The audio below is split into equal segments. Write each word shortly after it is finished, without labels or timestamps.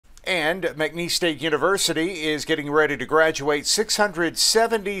And McNeese State University is getting ready to graduate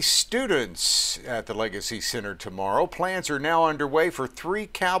 670 students at the Legacy Center tomorrow. Plans are now underway for 3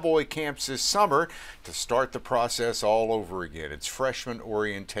 Cowboy Camps this summer to start the process all over again. It's freshman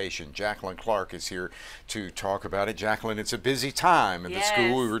orientation. Jacqueline Clark is here to talk about it. Jacqueline, it's a busy time in the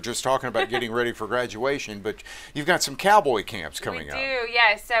school. We were just talking about getting ready for graduation, but you've got some Cowboy Camps coming up. We do,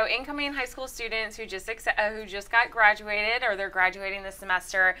 yes. So incoming high school students who just got graduated or they're graduating this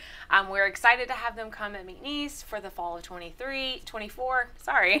semester, we're excited to have them come at McNeese for the fall of 24.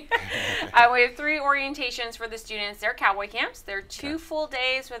 Sorry. We have 3 orientations for the students. They're Cowboy Camps. They're 2 full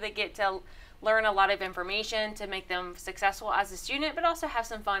days where they get to learn a lot of information to make them successful as a student, but also have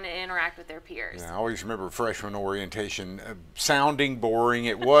some fun and interact with their peers. Yeah, I always remember freshman orientation sounding boring.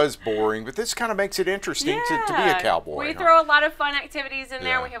 It was boring, but this kind of makes it interesting to be a cowboy. We throw a lot of fun activities in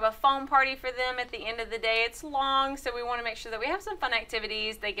there. We have a foam party for them at the end of the day. It's long, so we want to make sure that we have some fun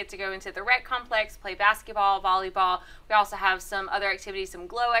activities. They get to go into the rec complex, play basketball, volleyball. We also have some other activities, some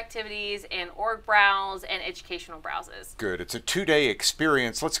glow activities and org browse and educational browses. Good. It's a 2-day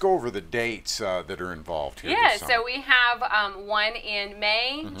experience. Let's go over the dates that are involved here. Yeah, so we have one in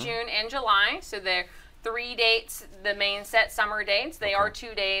May, June, and July. So they're 3 dates, the main set summer dates. They are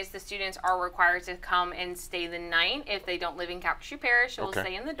 2 days. The students are required to come and stay the night. If they don't live in Calcasieu Parish, they'll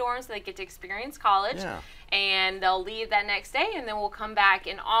stay in the dorms so they get to experience college. And they'll leave that next day, and then we'll come back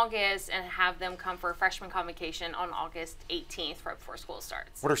in August and have them come for a freshman convocation on August 18th, right before school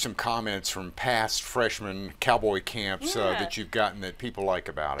starts. What are some comments from past freshman Cowboy Camps that you've gotten that people like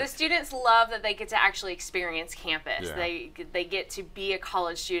about it? The students love that they get to actually experience campus. They get to be a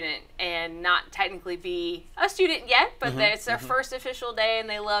college student and not technically be a student yet, but it's their first official day, and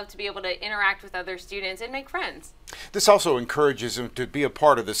they love to be able to interact with other students and make friends. This also encourages them to be a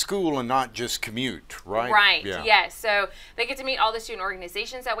part of the school and not just commute, right? Right, yes. So they get to meet all the student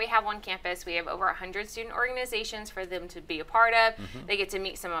organizations that we have on campus. We have over 100 student organizations for them to be a part of. They get to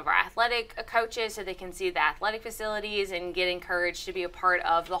meet some of our athletic coaches so they can see the athletic facilities and get encouraged to be a part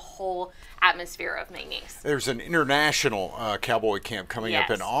of the whole atmosphere of McNeese. There's an international Cowboy Camp coming up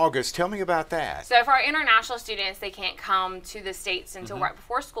in August. Tell me about that. So for our international students, they can't come to the States until right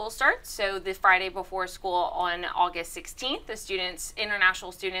before school starts. So the Friday before school on August 16th, the students,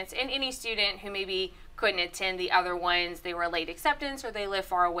 international students, and any student who maybe couldn't attend the other ones, they were late acceptance or they live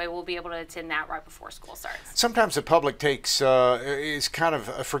far away, will be able to attend that right before school starts. Sometimes the public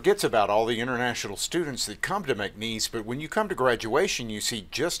forgets about all the international students that come to McNeese, but when you come to graduation, you see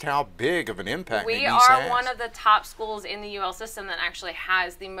just how big of an impact McNeese has. We are one of the top schools in the UL system that actually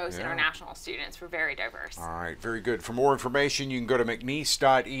has the most international students. We're very diverse. All right, very good. For more information, you can go to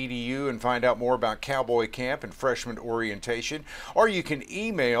mcneese.edu and find out more about Cowboy Camp and freshman orientation, or you can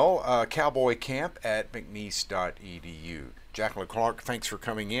email cowboycamp@mcneese.edu. Jacqueline Clark, thanks for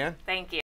coming in. Thank you.